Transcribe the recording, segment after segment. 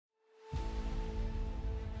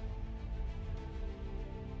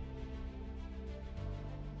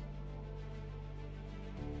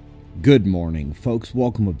Good morning, folks.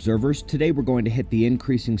 Welcome, observers. Today we're going to hit the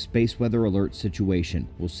increasing space weather alert situation.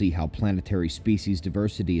 We'll see how planetary species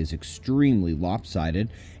diversity is extremely lopsided,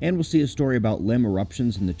 and we'll see a story about limb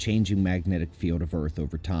eruptions and the changing magnetic field of Earth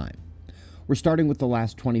over time. We're starting with the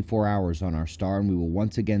last 24 hours on our star, and we will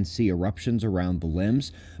once again see eruptions around the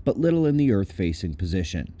limbs, but little in the Earth-facing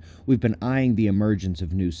position. We've been eyeing the emergence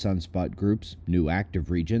of new sunspot groups, new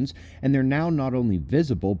active regions, and they're now not only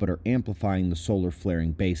visible, but are amplifying the solar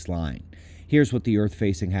flaring baseline. Here's what the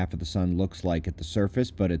Earth-facing half of the sun looks like at the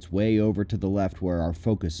surface, but it's way over to the left where our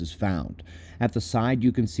focus is found. At the side,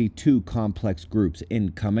 you can see two complex groups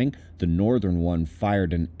incoming. The northern one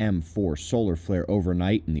fired an M4 solar flare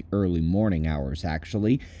overnight in the early morning hours,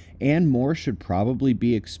 actually, and more should probably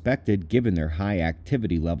be expected given their high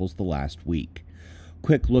activity levels the last week.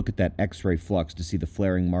 Quick look at that X-ray flux to see the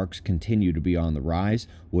flaring marks continue to be on the rise.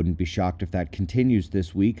 Wouldn't be shocked if that continues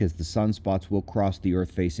this week, as the sunspots will cross the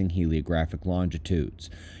Earth-facing heliographic longitudes.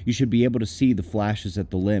 You should be able to see the flashes at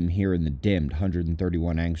the limb here in the dimmed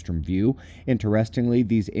 131 angstrom view. Interestingly,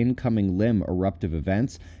 these incoming limb eruptive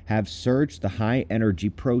events have surged the high-energy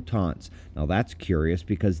protons. Now that's curious,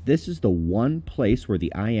 because this is the one place where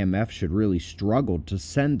the IMF should really struggle to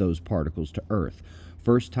send those particles to Earth.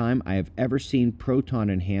 First time I have ever seen proton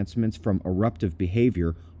enhancements from eruptive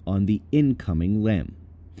behavior on the incoming limb.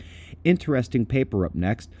 Interesting paper up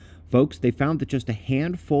next. Folks, they found that just a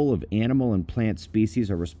handful of animal and plant species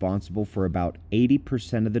are responsible for about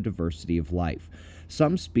 80% of the diversity of life.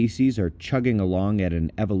 Some species are chugging along at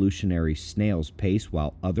an evolutionary snail's pace,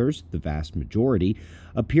 while others, the vast majority,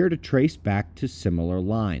 appear to trace back to similar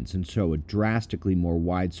lines and show a drastically more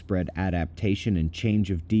widespread adaptation and change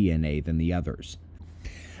of DNA than the others.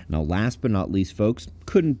 Now, last but not least, folks,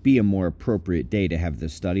 couldn't be a more appropriate day to have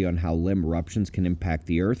this study on how limb eruptions can impact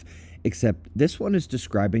the Earth, except this one is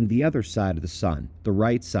describing the other side of the sun, the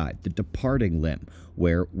right side, the departing limb,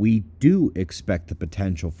 where we do expect the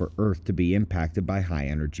potential for Earth to be impacted by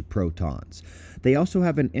high-energy protons. They also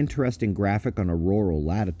have an interesting graphic on auroral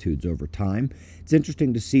latitudes over time. It's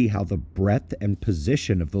interesting to see how the breadth and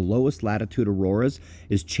position of the lowest latitude auroras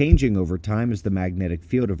is changing over time as the magnetic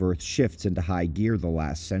field of Earth shifts into high gear the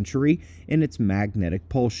last century in its magnetic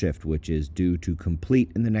pole shift, which is due to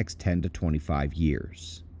complete in the next 10 to 25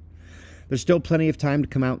 years. There's still plenty of time to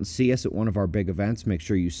come out and see us at one of our big events. Make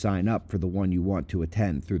sure you sign up for the one you want to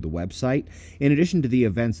attend through the website. In addition to the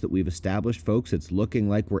events that we've established, folks, it's looking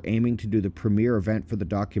like we're aiming to do the premiere event for the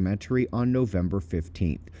documentary on November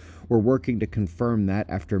 15th. We're working to confirm that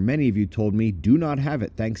after many of you told me, do not have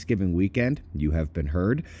it Thanksgiving weekend. You have been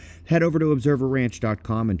heard. Head over to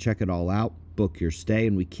observerranch.com and check it all out. Book your stay,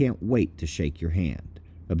 and we can't wait to shake your hand.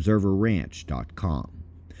 observerranch.com.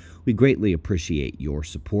 We greatly appreciate your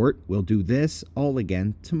support. We'll do this all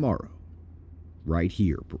again tomorrow, right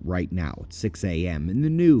here, but right now at 6 a.m. in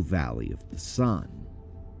the new Valley of the Sun.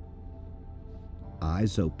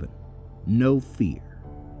 Eyes open, no fear.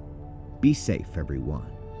 Be safe,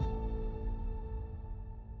 everyone.